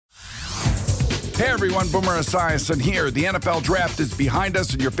Hey everyone, Boomer Esiason here. The NFL Draft is behind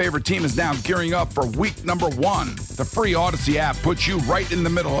us and your favorite team is now gearing up for week number 1. The free Odyssey app puts you right in the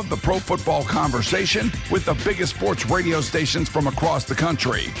middle of the pro football conversation with the biggest sports radio stations from across the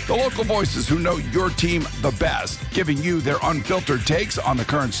country. The local voices who know your team the best, giving you their unfiltered takes on the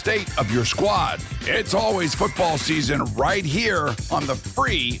current state of your squad. It's always football season right here on the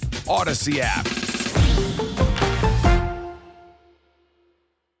free Odyssey app.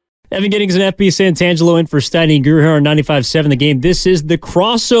 Evan Giddings and FB Santangelo in for Steiny and Guru here on 95.7 The Game. This is the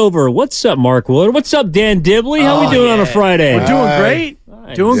crossover. What's up, Mark Willard? What's up, Dan Dibley? How we doing on a Friday? We're doing great.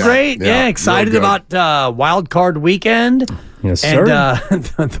 Nice. Doing great. Yeah, excited about Wild Card Weekend. Yes, sir. And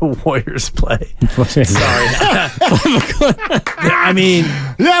the Warriors play. Sorry. I mean...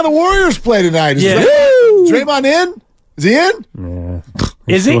 Yeah, the Warriors play tonight. Is Draymond in? Is he in? Yeah.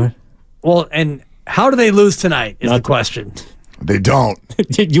 Is he? Well, and how do they lose tonight is the question. They don't.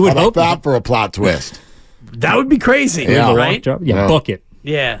 You would hope that for a plot twist. That would be crazy, right? Yeah, book it.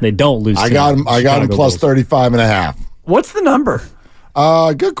 Yeah. They don't lose. I got him plus 35.5. What's the number?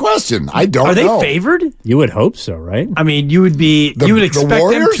 Good question. I don't know. Are they favored? You would hope so, right? I mean, you would expect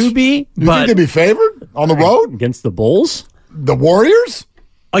them to be. You think they'd be favored on the road? Against the Bulls? The Warriors?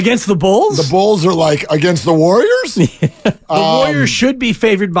 Against the Bulls? The Bulls are like against the Warriors? The Warriors should be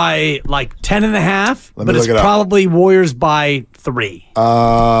favored by like 10.5, but it's look it up. probably Warriors by 3.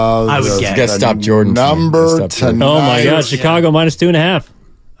 I would guess. You got to stop Jordan. Number tonight. Oh, my God. Chicago minus 2.5.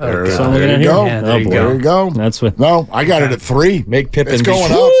 There you go. Yeah, There you go. That's what. No, I got it at 3. Make Pippen. It's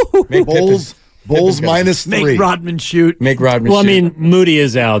going up. Make Bulls minus 3. Make Rodman shoot. Make Rodman Well, I shoot. mean, Moody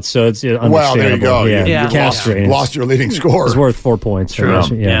is out, so it's understandable. Well, there you go. Yeah, Yeah. castrated. Lost your leading scorer. It's worth 4 points. True.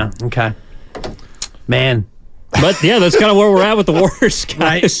 Yeah. Okay. Man. But, yeah, that's kind of where we're at with the Warriors,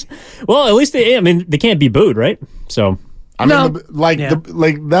 guys. Well, at least they can't be booed, right? So... I mean,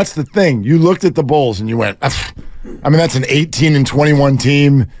 that's the thing. You looked at the Bulls and you went, I mean, that's an 18-21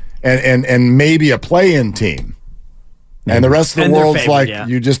 team and maybe a play-in team. And the rest of the world's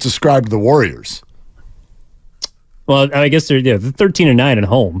you just described the Warriors. Well, I guess they're 13-9 at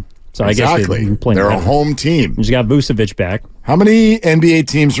home. So Exactly. I guess they're a home team. You just got Vucevic back. How many NBA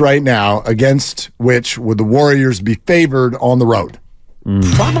teams right now against which would the Warriors be favored on the road?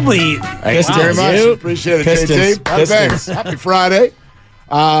 Probably. Thanks very much. Appreciate it, Pistons. JT. Thanks. Happy Friday.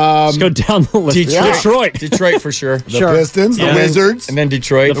 Let's go down the list. Detroit for sure. The Pistons, the Wizards. And then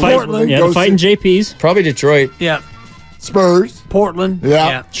Detroit. Portland. The fighting JPs. Probably Detroit. Yeah. Spurs. Portland.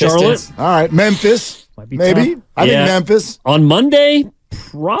 Yeah. Charlotte. Pistons. All right. Memphis. Maybe. tough. I think Memphis. On Monday,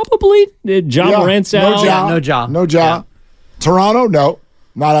 probably. Morant's out. No Ja. Toronto? No.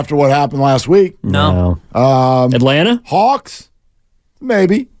 Not after what happened last week. No. Atlanta? Hawks?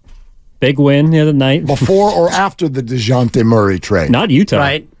 Maybe. Big win the other night. Before or after the DeJounte Murray trade? Not Utah.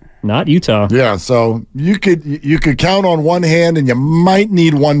 Right. Not Utah. Yeah, so you could count on one hand and you might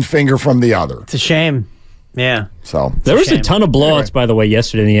need one finger from the other. It's a shame. Yeah. So There was a ton of blowouts, by the way,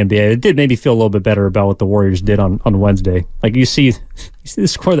 yesterday in the NBA. It did maybe feel a little bit better about what the Warriors did on Wednesday. Like, you see the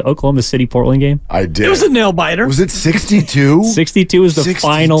score of the Oklahoma City-Portland game? I did. It was a nail-biter. Was it 62? 62 is the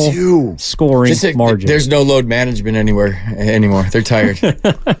final scoring margin. There's no load management anymore. They're tired.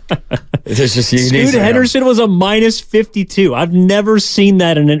 There's just Scoot Henderson was a minus 52. I've never seen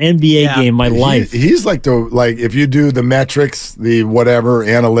that in an NBA game in my life. He's like if you do the metrics, the whatever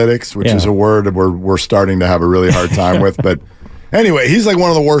analytics, which is a word we're starting to have a really hard time with. But anyway, he's like one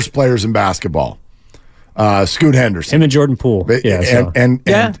of the worst players in basketball. Scoot Henderson. Him and Jordan Poole.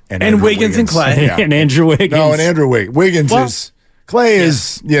 And Wiggins and Clay. Yeah. And Andrew Wiggins. No, and Andrew Wiggins is... Clay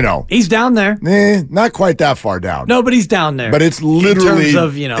is, He's down there. Not quite that far down. No, but he's down there. But it's literally... In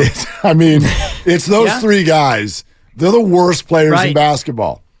terms of, it's those three guys. They're the worst players in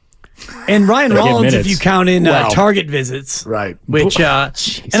basketball. And Ryan Rollins, if you count in target visits. Right. Which, and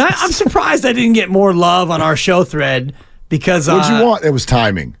I'm surprised I didn't get more love on our show thread because... What'd you want? It was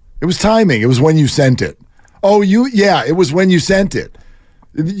timing. It was when you sent it. It was when you sent it.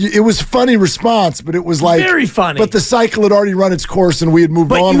 It was a funny response, but it was like... Very funny. But the cycle had already run its course and we had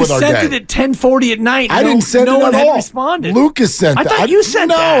moved on with our day. But you sent it at 10:40 at night. I didn't send it at all. No one had responded. Lucas sent that. I thought you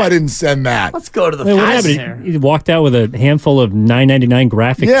sent that. No, I didn't send that. Let's go to the what facts happened? here. He walked out with a handful of $9.99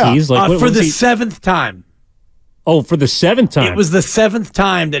 graphic tees. For the 7th time. Oh, for the 7th time. It was the 7th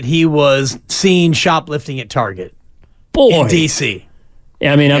time that he was seen shoplifting at Target. Boy. In D.C.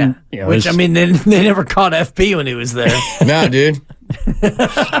 Yeah, I mean, they never caught FP when he was there. No, dude.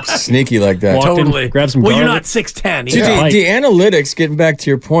 Sneaky like that. Totally. Grab some you're garlic. not 6'10". Dude, the analytics, getting back to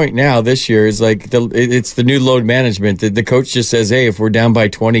your point now, this year is like it's the new load management. The coach just says, hey, if we're down by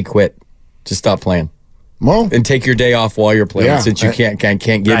 20, quit. Just stop playing. Well, and take your day off while you're playing since you can't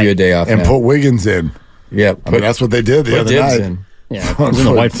give you a day off. And put Wiggins in. Yeah, I mean, that's what they did the other Dibs night. in. Yeah, it was in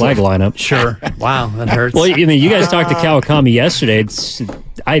the white flag lineup. Sure. Wow, that hurts. Well, I mean, you guys talked to Kawakami yesterday.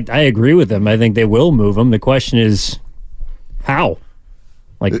 I agree with him. I think they will move him. The question is, how?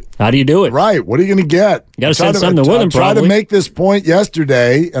 Like, how do you do it? Right. What are you going to get? You got to send something with him, probably. I tried to make this point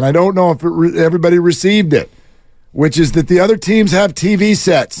yesterday, and I don't know if everybody received it, which is that the other teams have TV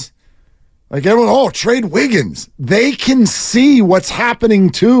sets. Like everyone, trade Wiggins. They can see what's happening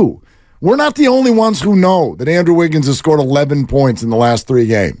too. We're not the only ones who know that Andrew Wiggins has scored 11 points in the last 3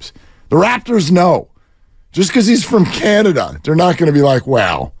 games. The Raptors know. Just because he's from Canada, they're not going to be like,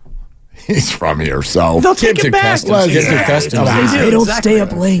 well, he's from here, so. They'll take it back. Customs. They don't stay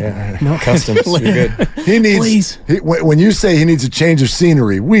up late. Yeah. No customs. You're good. He needs. When you say he needs a change of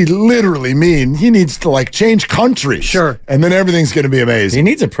scenery, we literally mean he needs to change countries. Sure. And then everything's going to be amazing. He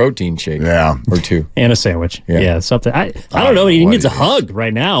needs a protein shake. Yeah. Or 2. And a sandwich. Yeah, something. I don't know. He needs a hug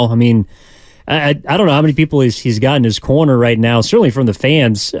right now. I mean, I don't know how many people he's got in his corner right now, certainly from the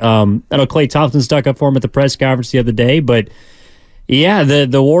fans. I know Klay Thompson stuck up for him at the press conference the other day, but yeah,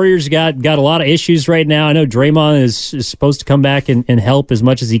 the Warriors got a lot of issues right now. I know Draymond is supposed to come back and help as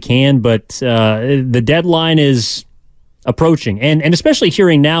much as he can, but the deadline is approaching. And especially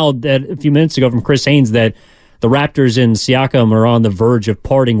hearing now that a few minutes ago from Chris Haynes that the Raptors and Siakam are on the verge of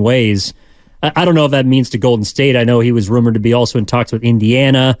parting ways. I don't know if that means to Golden State. I know he was rumored to be also in talks with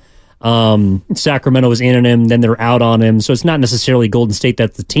Indiana. Sacramento was in on him, then they're out on him. So it's not necessarily Golden State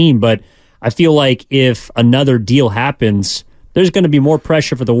that's the team, but I feel like if another deal happens, there's going to be more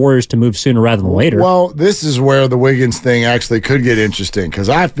pressure for the Warriors to move sooner rather than later. Well, this is where the Wiggins thing actually could get interesting because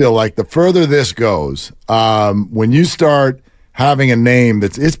I feel like the further this goes, when you start having a name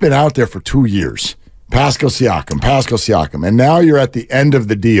it's been out there for 2 years, Pascal Siakam, and now you're at the end of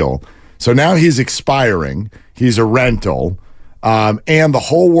the deal. So now he's expiring. He's a rental. And the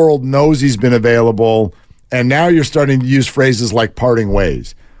whole world knows he's been available, and now you're starting to use phrases like parting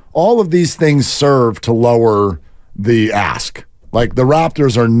ways. All of these things serve to lower the ask. Like the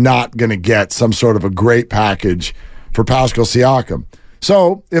Raptors are not going to get some sort of a great package for Pascal Siakam.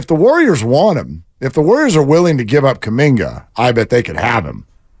 So if the Warriors want him, if the Warriors are willing to give up Kuminga, I bet they could have him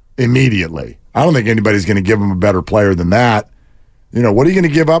immediately. I don't think anybody's going to give him a better player than that. You know, what are you going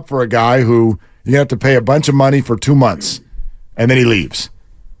to give up for a guy who you have to pay a bunch of money for 2 months? And then he leaves.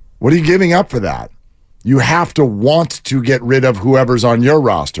 What are you giving up for that? You have to want to get rid of whoever's on your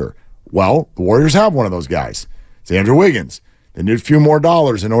roster. Well, the Warriors have one of those guys. It's Andrew Wiggins. They need a few more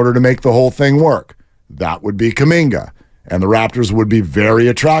dollars in order to make the whole thing work. That would be Kuminga. And the Raptors would be very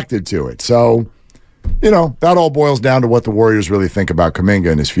attracted to it. So, that all boils down to what the Warriors really think about Kuminga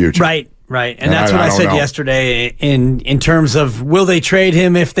and his future. Right. And that's what I said yesterday in terms of will they trade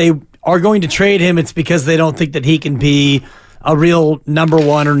him. If they are going to trade him, it's because they don't think that he can be a real number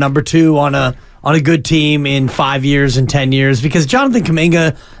 1 or number 2 on a good team in 5 years and 10 years, because Jonathan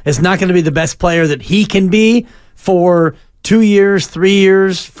Kuminga is not going to be the best player that he can be for 2 years, 3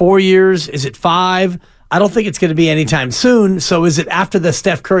 years, 4 years. Is it 5? I don't think it's going to be anytime soon. So is it after the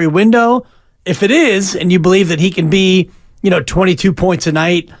Steph Curry window? If it is, and you believe that he can be, 22 points a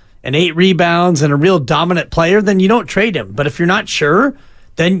night and 8 rebounds and a real dominant player, then you don't trade him. But if you're not sure,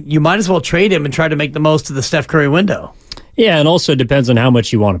 then you might as well trade him and try to make the most of the Steph Curry window. Yeah, and also depends on how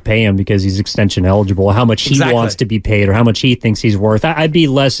much you want to pay him because he's extension eligible, how much he wants to be paid or how much he thinks he's worth. I'd be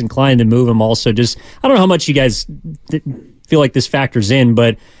less inclined to move him also. Just, I don't know how much you guys feel like this factors in,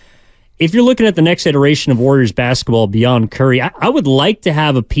 but if you're looking at the next iteration of Warriors basketball beyond Curry, I would like to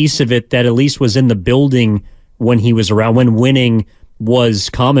have a piece of it that at least was in the building when he was around, when winning was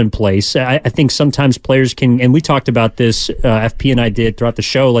commonplace. I think sometimes players can, and we talked about this, FP and I did throughout the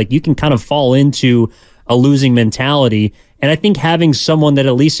show, like you can kind of fall into a losing mentality. And I think having someone that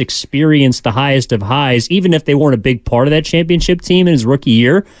at least experienced the highest of highs, even if they weren't a big part of that championship team in his rookie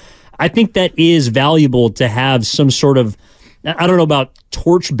year, I think that is valuable to have some sort of, I don't know about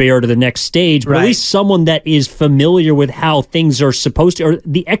torchbearer to the next stage, but at least someone that is familiar with how things are supposed to, or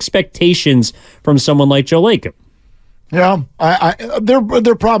the expectations from someone like Joe Lacob. Yeah,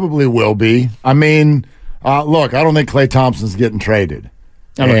 there probably will be. I mean, look, I don't think Klay Thompson's getting traded.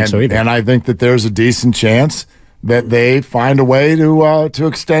 I don't think so either. And I think that there's a decent chance that they find a way to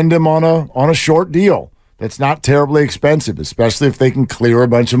extend him on a short deal that's not terribly expensive, especially if they can clear a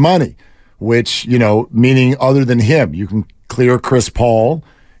bunch of money, which, meaning other than him, you can clear Chris Paul.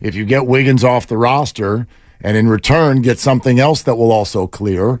 If you get Wiggins off the roster and in return get something else that will also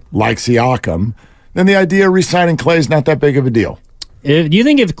clear, like Siakam, then the idea of re-signing Klay is not that big of a deal. Do you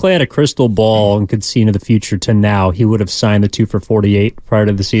think if Klay had a crystal ball and could see into the future to now, he would have signed the 2 for $48 prior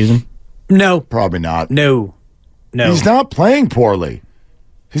to the season? No. Probably not. No. He's not playing poorly.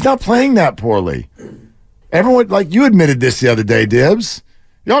 He's not playing that poorly. Everyone, like you admitted this the other day, Dibs.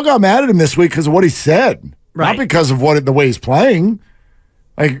 Y'all got mad at him this week because of what he said. Right. Not because of the way he's playing.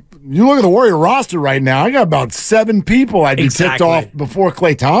 Like, you look at the Warrior roster right now, I got about 7 people I'd be ticked off before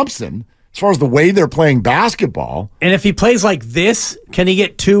Klay Thompson as far as the way they're playing basketball. And if he plays like this, can he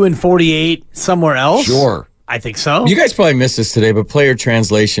get 2 and 48 somewhere else? Sure. I think so. You guys probably missed this today, but player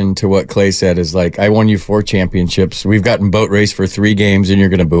translation to what Klay said is like, I won you 4 championships. We've gotten boat race for 3 games, and you're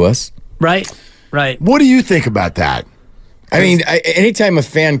going to boo us. Right. What do you think about that? I mean, anytime a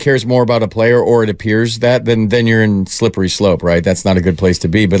fan cares more about a player, or it appears that, then you're in slippery slope, right? That's not a good place to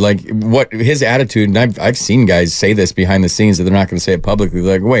be. But like, what his attitude, and I've seen guys say this behind the scenes that they're not going to say it publicly.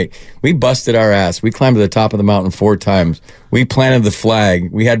 They're like, wait, we busted our ass. We climbed to the top of the mountain 4 times. We planted the flag.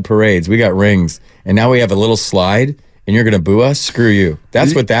 We had parades. We got rings, and now we have a little slide. And you're going to boo us? Screw you.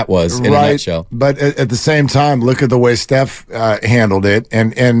 That's what that was in a nutshell. But at the same time, look at the way Steph handled it,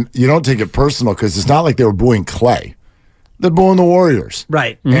 and you don't take it personal because it's not like they were booing Klay. They're booing the Warriors.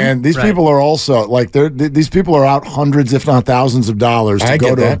 Right. Mm-hmm. And these people are also, like, these people are out hundreds, if not thousands of dollars to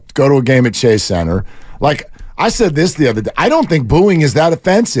go to a game at Chase Center. Like, I said this the other day. I don't think booing is that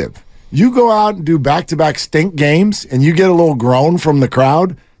offensive. You go out and do back-to-back stink games, and you get a little groan from the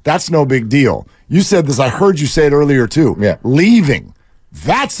crowd, that's no big deal. You said this. I heard you say it earlier, too. Yeah. Leaving.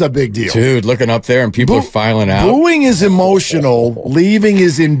 That's a big deal. Dude, looking up there and people are filing out. Booing is emotional. Leaving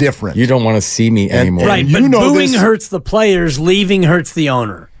is indifferent. You don't want to see me anymore. Right, but booing hurts the players. Leaving hurts the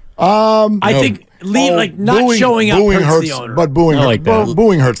owner. I think not showing up hurts the owner. But booing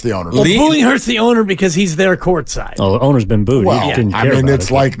hurts the owner. Well, booing hurts the owner because he's there courtside. Oh, the owner's been booed. Well, it's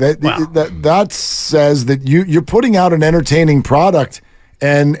like that. That says that you're putting out an entertaining product,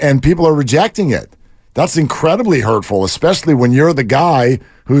 and people are rejecting it. That's incredibly hurtful, especially when you're the guy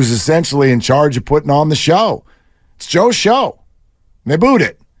who's essentially in charge of putting on the show. It's Joe's show. And they booed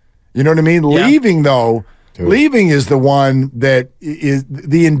it. You know what I mean? Yeah. Leaving is the one that is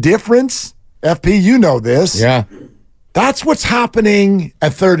the indifference. FP, you know this. Yeah. That's what's happening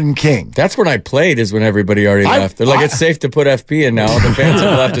at 3rd and King. That's when I played, is when everybody already left. They're like, it's safe to put FP in now. The fans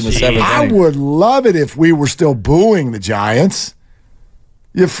have left in the 7th inning. I would love it if we were still booing the Giants.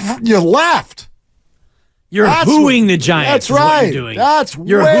 You left. You're hooing the Giants. That's right. You're doing.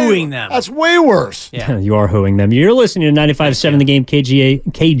 You're hooing them. That's way worse. Yeah, you are hooing them. You're listening to 95.7 The Game,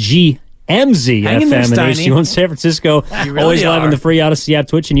 KGMZ FM and HD1 San Francisco. Always live on the free Odyssey app,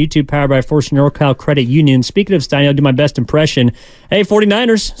 Twitch, and YouTube, powered by First NorCal Credit Union. Speaking of Steiny, I'll do my best impression. Hey,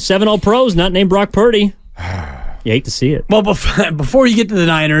 49ers, 7 All-Pros, not named Brock Purdy. You hate to see it. Well, before you get to the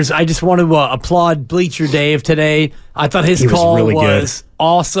Niners, I just want to applaud Bleacher Dave today. I thought his call was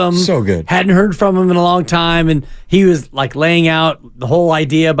awesome. So good. Hadn't heard from him in a long time, and he was like laying out the whole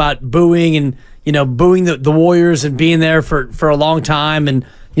idea about booing and booing the Warriors and being there for a long time, and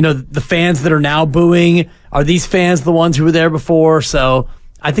the fans that are now booing, are these fans the ones who were there before? So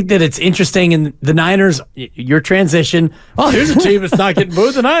I think that it's interesting. And the Niners, your transition. Oh, here's a team that's not getting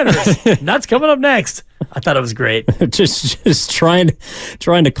booed. The Niners. And that's coming up next. I thought it was great. just trying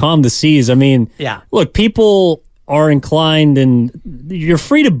to calm the seas. I mean, yeah. Look, people are inclined, and you're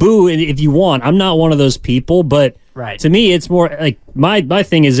free to boo if you want. I'm not one of those people, but to me, it's more like my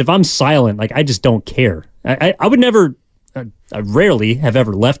thing is if I'm silent, like I just don't care. I would never. I rarely have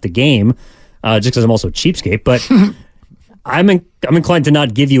ever left a game, just because I'm also a cheapskate. But I'm inclined to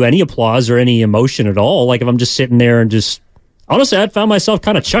not give you any applause or any emotion at all. Like if I'm just sitting there and just honestly, I found myself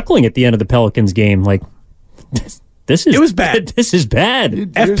kind of chuckling at the end of the Pelicans game. Like it was bad. This is bad.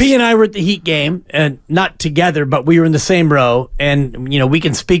 FP and I were at the Heat game, and not together, but we were in the same row, and we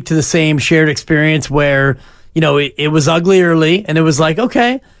can speak to the same shared experience where it was ugly early, and it was like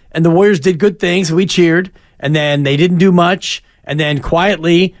okay, and the Warriors did good things. We cheered. And then they didn't do much. And then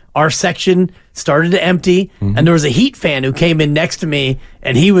quietly, our section started to empty. Mm-hmm. And there was a Heat fan who came in next to me.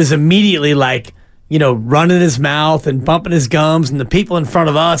 And he was immediately like, running his mouth and bumping his gums. And the people in front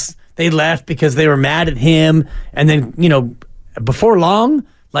of us, they left because they were mad at him. And then, before long,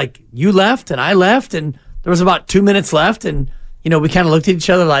 like you left and I left. And there was about 2 minutes left. And, we kind of looked at each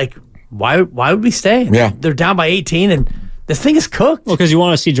other like, why would we stay? And they're down by 18. And this thing is cooked. Well, because you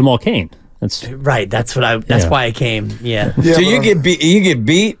want to see Jamal Cain. That's right. That's why I came. Yeah. So you get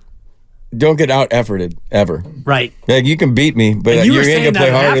beat. Don't get out efforted ever. Right. Like you can beat me, but you ain't gonna play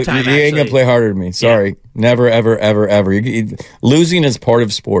harder. You ain't gonna play harder than me. Sorry. Never, ever, ever, ever. Losing is part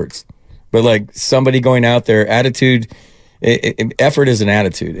of sports, but like somebody going out there, attitude, effort is an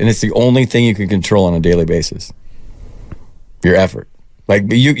attitude, and it's the only thing you can control on a daily basis. Your effort. Like,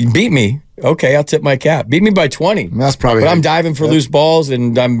 you beat me. Okay, I'll tip my cap. Beat me by 20. That's probably. But I'm diving for loose balls,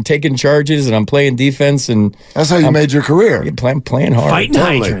 and I'm taking charges, and I'm playing defense, and that's how you made your career. Playing hard. Fighting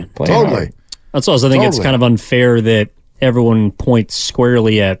hydrant. Totally. Hard. That's also, I think it's kind of unfair that everyone points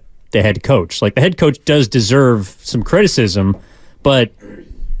squarely at the head coach. Like, the head coach does deserve some criticism, but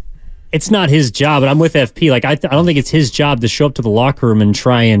it's not his job. And I'm with FP. Like, I don't think it's his job to show up to the locker room and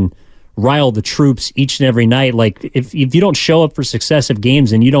try and rile the troops each and every night. Like, if you don't show up for successive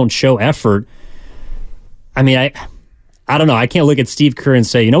games and you don't show effort, I mean, I don't know. I can't look at Steve Kerr and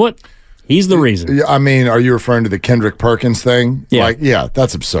say, you know what? He's the reason. I mean, are you referring to the Kendrick Perkins thing? Yeah. Like, yeah,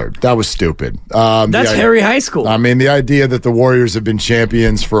 that's absurd. That was stupid. That's Harry High School. I mean, the idea that the Warriors have been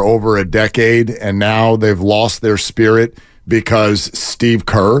champions for over a decade and now they've lost their spirit because Steve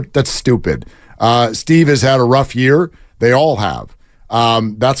Kerr, that's stupid. Steve has had a rough year. They all have.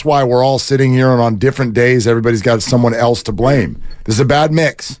 That's why we're all sitting here, and on different days, everybody's got someone else to blame. This is a bad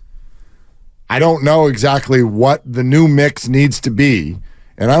mix. I don't know exactly what the new mix needs to be,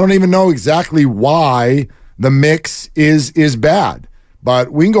 and I don't even know exactly why the mix is bad.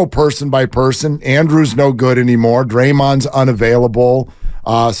 But we can go person by person. Andrew's no good anymore. Draymond's unavailable.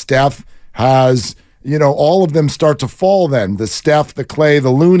 Steph has, all of them start to fall then. The Steph, the Clay,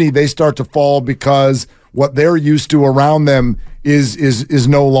 the Looney, they start to fall because what they're used to around them is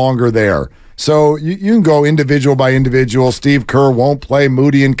no longer there. So you can go individual by individual. Steve Kerr won't play.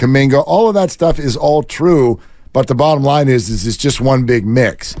 Moody and Kuminga. All of that stuff is all true. But the bottom line is it's just one big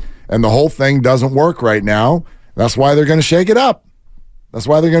mix. And the whole thing doesn't work right now. That's why they're going to shake it up.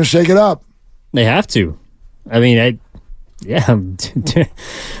 They have to. I mean, the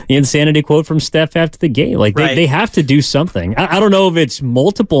insanity quote from Steph after the game. Like, they have to do something. I don't know if it's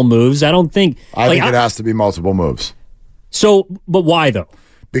multiple moves. I think it has to be multiple moves. So, but why though?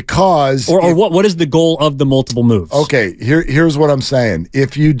 Because what is the goal of the multiple moves? Okay, here's what I'm saying.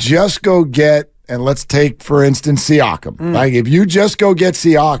 If you just go get, and let's take for instance Siakam. Like, if you just go get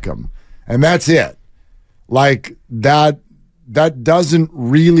Siakam and that's it, like that doesn't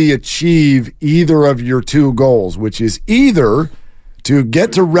really achieve either of your two goals, which is either to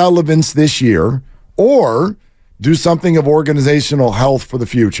get to relevance this year or do something of organizational health for the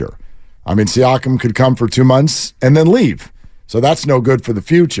future. I mean, Siakam could come for 2 months and then leave. So that's no good for the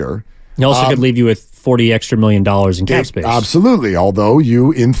future. He also could leave you with $40 extra million in cap space. Absolutely. Although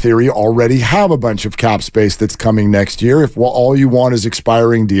you, in theory, already have a bunch of cap space that's coming next year. If all you want is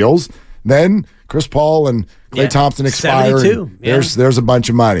expiring deals, then Chris Paul and Klay Thompson expire. 72. There's a bunch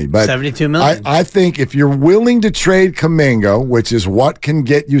of money. But $72 million. I think if you're willing to trade Kuminga, which is what can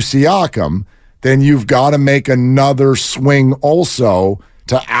get you Siakam, then you've got to make another swing also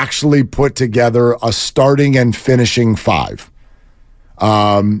to actually put together a starting and finishing five.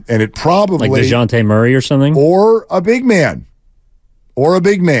 And it probably... Like DeJounte Murray or something? Or a big man.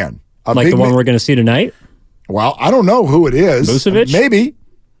 Like the one we're going to see tonight? Well, I don't know who it is. Vucevic? Maybe.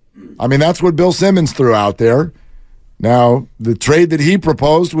 I mean, that's what Bill Simmons threw out there. Now, the trade that he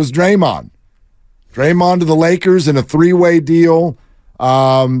proposed was Draymond. Draymond to the Lakers in a three-way deal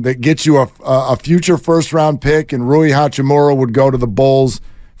that gets you a future first-round pick, and Rui Hachimura would go to the Bulls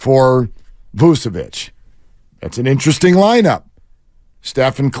for Vucevic. That's an interesting lineup.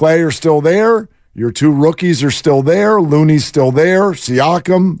 Steph and Clay are still there. Your two rookies are still there. Looney's still there.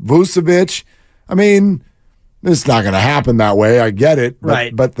 Siakam, Vucevic. I mean, it's not going to happen that way. I get it.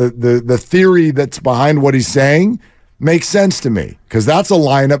 Right. But the theory that's behind what he's saying makes sense to me, because that's a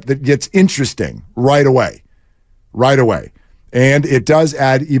lineup that gets interesting right away. And it does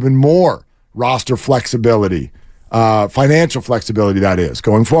add even more roster flexibility, financial flexibility, that is,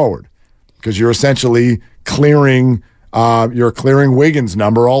 going forward, because you're essentially clearing Wiggins'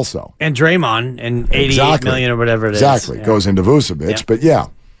 number also. And Draymond and $88 million or whatever it is. Exactly. Goes into Vucevic, but yeah.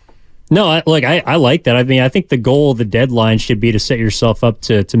 No, I like that. I mean, I think the goal of the deadline should be to set yourself up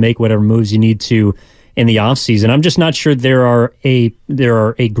to make whatever moves you need to in the offseason. I'm just not sure there are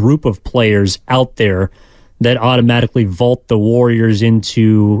a group of players out there that automatically vault the Warriors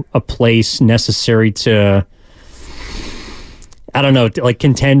into a place necessary to, I don't know, to like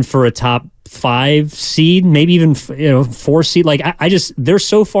contend for a top 5 seed, maybe even 4 seed. Like they're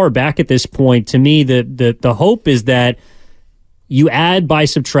so far back at this point. To me, the hope is that you add by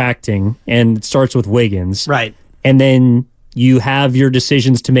subtracting, and it starts with Wiggins, right? And then you have your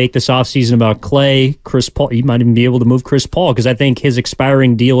decisions to make this offseason about Clay, Chris Paul. You might even be able to move Chris Paul, because I think his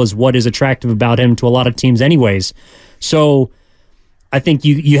expiring deal is what is attractive about him to a lot of teams anyways. So I think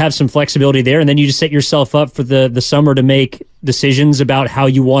you have some flexibility there, and then you just set yourself up for the summer to make decisions about how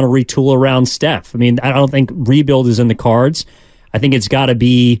you want to retool around Steph. I mean, I don't think rebuild is in the cards. I think it's got to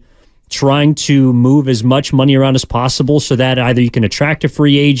be trying to move as much money around as possible so that either you can attract a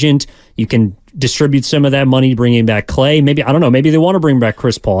free agent, you can distribute some of that money bringing back Clay. Maybe, I don't know, maybe they want to bring back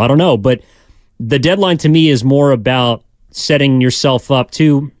Chris Paul. I don't know. But the deadline to me is more about setting yourself up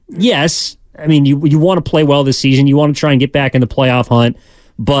to, yes, I mean, you want to play well this season. You want to try and get back in the playoff hunt,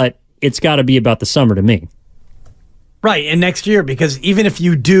 but it's got to be about the summer to me. Right, and next year, because even if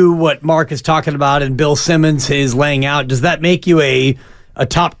you do what Mark is talking about and Bill Simmons is laying out, does that make you a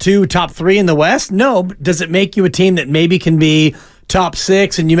top 2, top 3 in the West? No. Does it make you a team that maybe can be top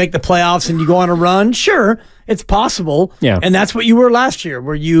 6 and you make the playoffs and you go on a run? Sure, it's possible. Yeah. And that's what you were last year,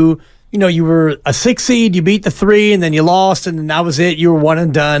 where you were a 6 seed, you beat the 3, and then you lost, and then that was it. You were one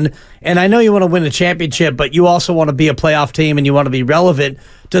and done. And I know you want to win a championship, but you also want to be a playoff team and you want to be relevant.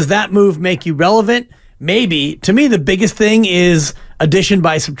 Does that move make you relevant? Maybe. To me, the biggest thing is addition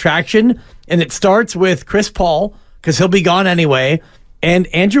by subtraction, and it starts with Chris Paul, because he'll be gone anyway, and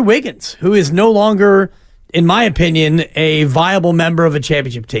Andrew Wiggins, who is no longer, in my opinion, a viable member of a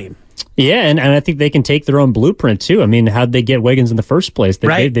championship team. Yeah, and I think they can take their own blueprint, too. I mean, how'd they get Wiggins in the first place?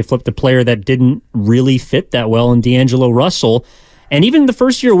 They flipped a player that didn't really fit that well in D'Angelo Russell. And even the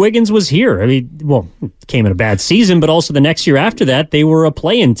first year Wiggins was here, I mean, well, it came in a bad season, but also the next year after that, they were a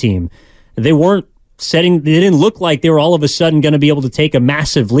play-in team. They didn't look like they were all of a sudden going to be able to take a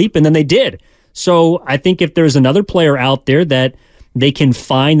massive leap, and then they did. So I think if there's another player out there that they can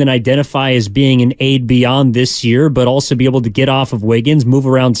find and identify as being an aid beyond this year, but also be able to get off of Wiggins, move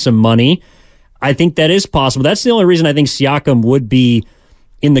around some money, I think that is possible. That's the only reason I think Siakam would be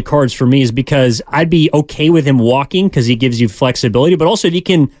in the cards for me, is because I'd be okay with him walking because he gives you flexibility, but also if you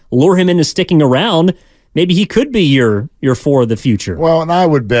can lure him into sticking around, maybe he could be your 4 of the future. Well, and I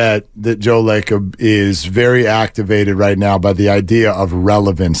would bet that Joe Lacob is very activated right now by the idea of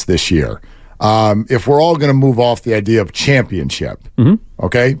relevance this year. If we're all going to move off the idea of championship,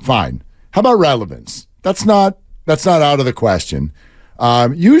 okay, fine. How about relevance? That's not out of the question.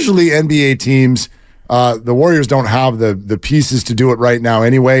 Usually NBA teams, the Warriors don't have the pieces to do it right now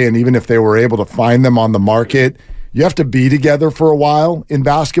anyway, and even if they were able to find them on the market, you have to be together for a while in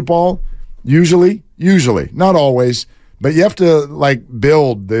basketball, usually, not always, but you have to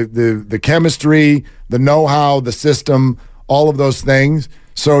build the chemistry, the know-how, the system, all of those things.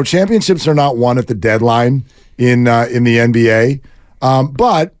 So championships are not won at the deadline in the NBA.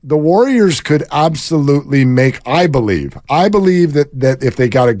 But the Warriors could absolutely I believe that if they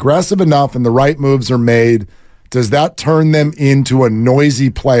got aggressive enough and the right moves are made, does that turn them into a noisy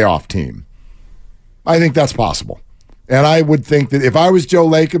playoff team? I think that's possible. And I would think that if I was Joe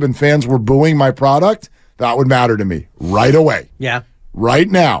Lacob and fans were booing my product, that would matter to me right away. Yeah. Right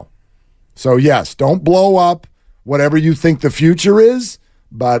now. So yes, don't blow up whatever you think the future is,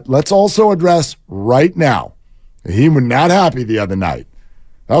 but let's also address right now. He was not happy the other night.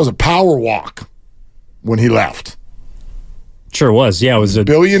 That was a power walk when he left. Sure was. Yeah, it was.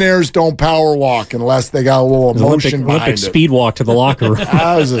 Billionaires don't power walk unless they got a little emotion behind Olympic speed walk to the locker room.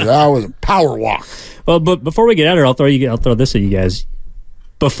 that was a power walk. Well, but before we get out of here, I'll throw this at you guys.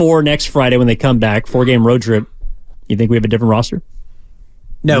 Before next Friday when they come back, 4-game road trip, you think we have a different roster?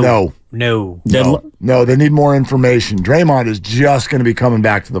 No. No, they need more information. Draymond is just going to be coming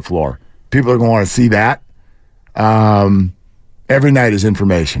back to the floor. People are going to want to see that. Every night is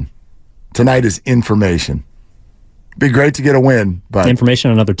information. Tonight is information. Be great to get a win, but information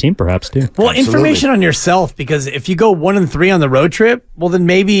on another team, perhaps too. Well, Absolutely. Information on yourself, because if you go 1-3 on the road trip, well, then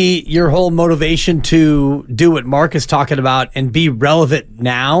maybe your whole motivation to do what Mark is talking about and be relevant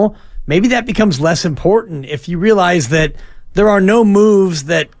now, maybe that becomes less important if you realize that there are no moves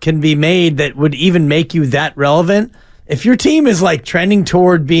that can be made that would even make you that relevant. If your team is trending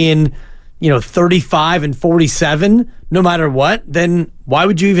toward being, 35 and 47, no matter what, then why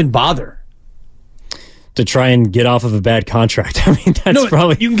would you even bother? To try and get off of a bad contract. I mean, that's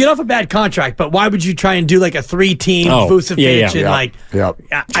probably... You can get off a bad contract, but why would you try and do a 3-team Vucevic?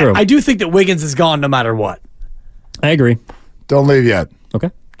 True. I do think that Wiggins is gone no matter what. I agree. Don't leave yet.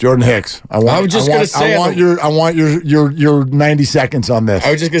 Okay. Jordan Hicks. I want your 90 seconds on this.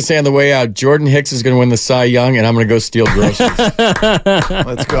 I was just going to say on the way out, Jordan Hicks is going to win the Cy Young, and I'm going to go steal groceries.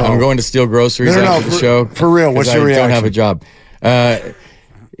 Let's go. I'm going to steal groceries after the show. For real, what's your reaction? I don't have a job.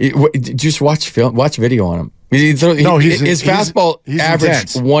 Just watch video on him. His fastball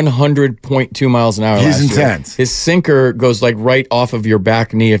averaged 100.2 miles an hour. He's last intense. Year. His sinker goes right off of your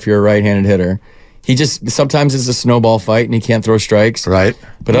back knee if you're a right-handed hitter. He just sometimes it's a snowball fight and he can't throw strikes. Right.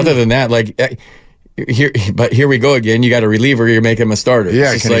 But other than that, here we go again. You got a reliever. You're making him a starter.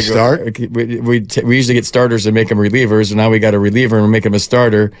 Yeah, can he start? We usually get starters and make them relievers, and now we got a reliever and we make him a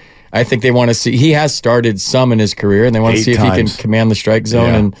starter. I think they want to see. He has started some in his career, and they want to see if he can command the strike zone.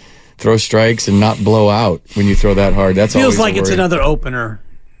 Yeah. And throw strikes and not blow out when you throw that hard. That feels like it's another opener.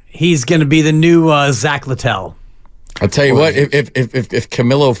 He's going to be the new Zach Littell. I'll tell you what, if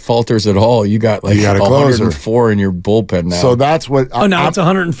Camilo falters at all, you got like 104 in your bullpen now. So that's what. Now it's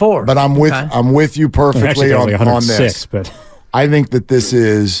 104. But I'm with you perfectly on this. But I think that this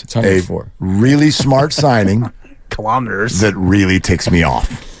is a really smart signing. Kilometers. That really ticks me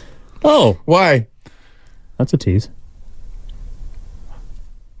off. Oh, why? That's a tease.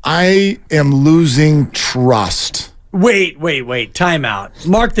 I am losing trust. Wait. Time out.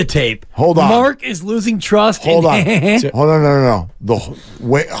 Mark the tape. Hold on. Mark is losing trust. Hold on. No.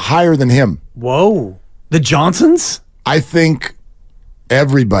 Higher than him. Whoa. The Johnsons? I think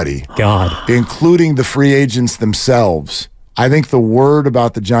everybody, including the free agents themselves, I think the word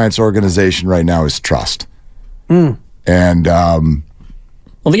about the Giants organization right now is trust. And well,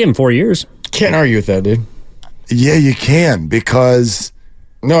 they gave him 4 years. Can't argue with that, dude. Yeah, you can, because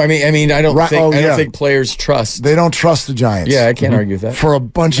no, I mean, I don't think players trust. They don't trust the Giants. Yeah, I can't argue with that for a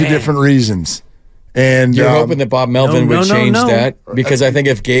bunch of different reasons. And you're hoping that Bob Melvin would change that, because I think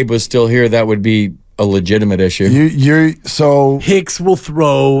if Gabe was still here, that would be a legitimate issue. So Hicks will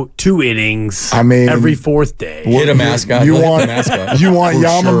throw 2 innings. every 4th day. Hit a mascot. You want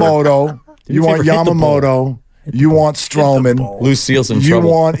Yamamoto. You want Yamamoto. You want Stroman. Lucille's in trouble.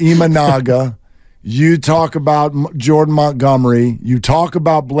 You want Imanaga. You talk about Jordan Montgomery. You talk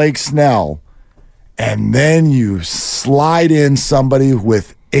about Blake Snell. And then you slide in somebody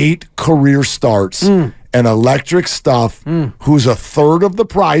with 8 career starts and electric stuff who's a third of the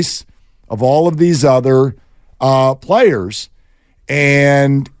price of all of these other players.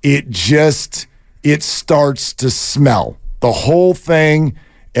 And it starts to smell. The whole thing.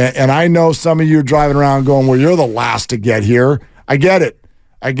 And I know some of you are driving around going, well, you're the last to get here. I get it.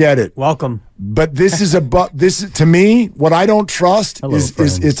 Welcome. But this is to me, what I don't trust is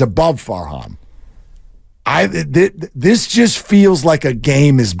it's above Farhan. This just feels like a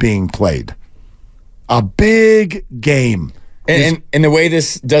game is being played. A big game. And the way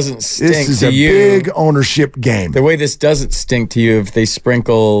this doesn't stink to you. This is a big ownership game. The way this doesn't stink to you, if they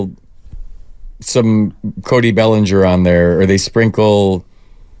sprinkle some Cody Bellinger on there, or they sprinkle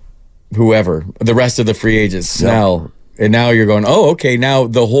whoever, the rest of the free agents, Snell. And now you're going, oh, okay, now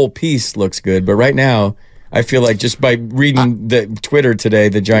the whole piece looks good. But right now, I feel like just by reading the Twitter today,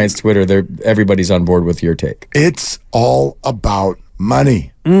 the Giants Twitter, everybody's on board with your take. It's all about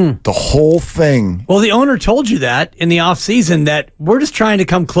money. The whole thing. Well, the owner told you that in the offseason, that we're just trying to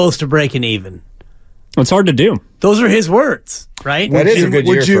come close to breaking even. It's hard to do. Those are his words, right? That is a good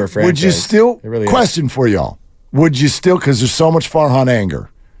year for a franchise. Would you still, really question for y'all, would you still, because there's so much Farhan anger,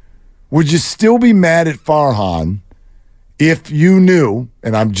 would you still be mad at Farhan if you knew,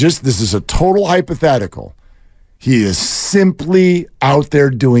 and this is a total hypothetical, he is simply out there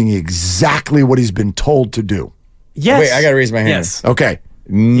doing exactly what he's been told to do? Yes. Wait, I got to raise my hand. Yes. Okay.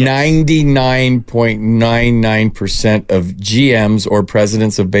 99.99% of GMs or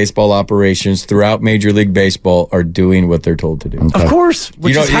presidents of baseball operations throughout Major League Baseball are doing what they're told to do. Okay. Of course,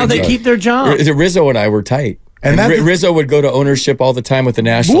 which is how they keep their job. Rizzo and I were tight. And Rizzo would go to ownership all the time with the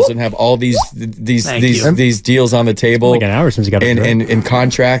Nationals and have all these deals on the table. Like an hour since he got and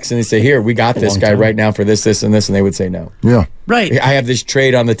contracts, and they say, "Here, we got this guy right now for this, and this," and they would say no. Yeah, right. I have this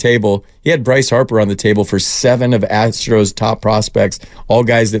trade on the table. He had Bryce Harper on the table for 7 of Astros' top prospects, all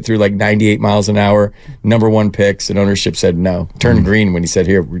guys that threw like 98 miles an hour, #1 picks, and ownership said no. Turned green when he said,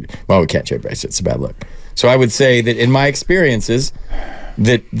 "Here, we can't trade Bryce. It's a bad look." So I would say that in my experiences,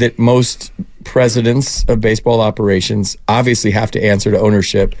 that most presidents of baseball operations obviously have to answer to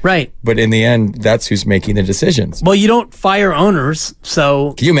ownership. Right. But in the end, that's who's making the decisions. Well, you don't fire owners,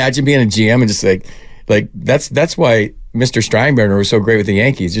 so... Can you imagine being a GM and just like that's why Mr. Steinbrenner was so great with the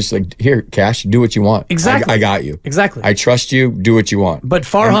Yankees. Just like, here, Cash, do what you want. Exactly. I got you. Exactly. I trust you. Do what you want. But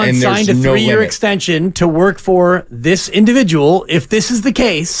Farhan signed a 3-year extension to work for this individual. If this is the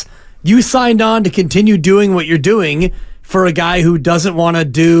case, you signed on to continue doing what you're doing for a guy who doesn't want to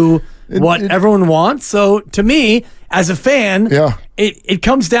do what everyone wants. So to me, as a fan, it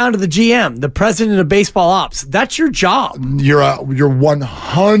comes down to the GM, the president of baseball ops. That's your job. You're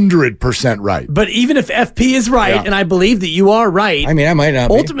 100% right. But even if FP is right, and I believe that you are right, I mean, I might not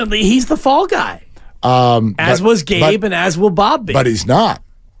be. Ultimately, he's the fall guy. As was Gabe and as will Bob be. But he's not,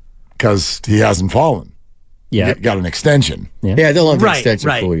 because he hasn't fallen. Yeah. He got an extension. Yeah, don't let the extension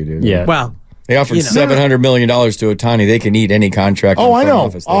fool you, dude. Yeah. Well, they offered $700 million to Otani. They can eat any contract. Oh, I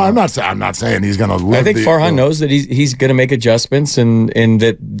know. I'm not saying he's going to live. I think Farhan knows that he's going to make adjustments and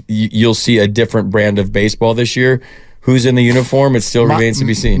that you'll see a different brand of baseball this year. who's in the uniform, it still remains to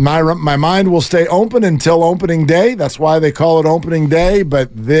be seen. My mind will stay open until opening day. That's why they call it opening day. But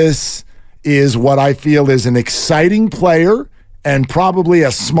this is what I feel is an exciting player and probably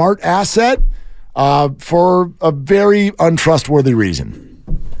a smart asset for a very untrustworthy reason.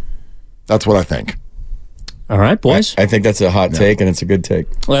 That's what I think. All right, boys. I think that's a hot take, and it's a good take.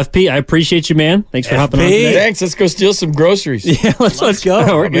 Well, FP, I appreciate you, man. Thanks for hopping on today. Thanks. Let's go steal some groceries. Yeah, let's go.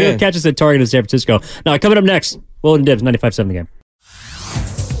 We're going to catch us at Target in San Francisco. Now, coming up next, Willard and Dibs, 95.7 The Game.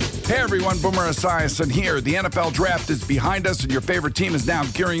 Hey everyone, Boomer Esiason here. The NFL Draft is behind us and your favorite team is now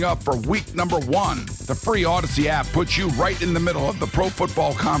gearing up for week number 1. The free Odyssey app puts you right in the middle of the pro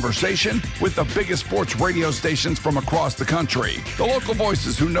football conversation with the biggest sports radio stations from across the country. The local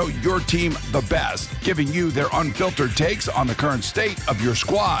voices who know your team the best, giving you their unfiltered takes on the current state of your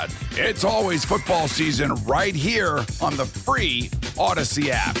squad. It's always football season right here on the free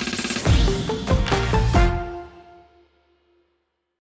Odyssey app.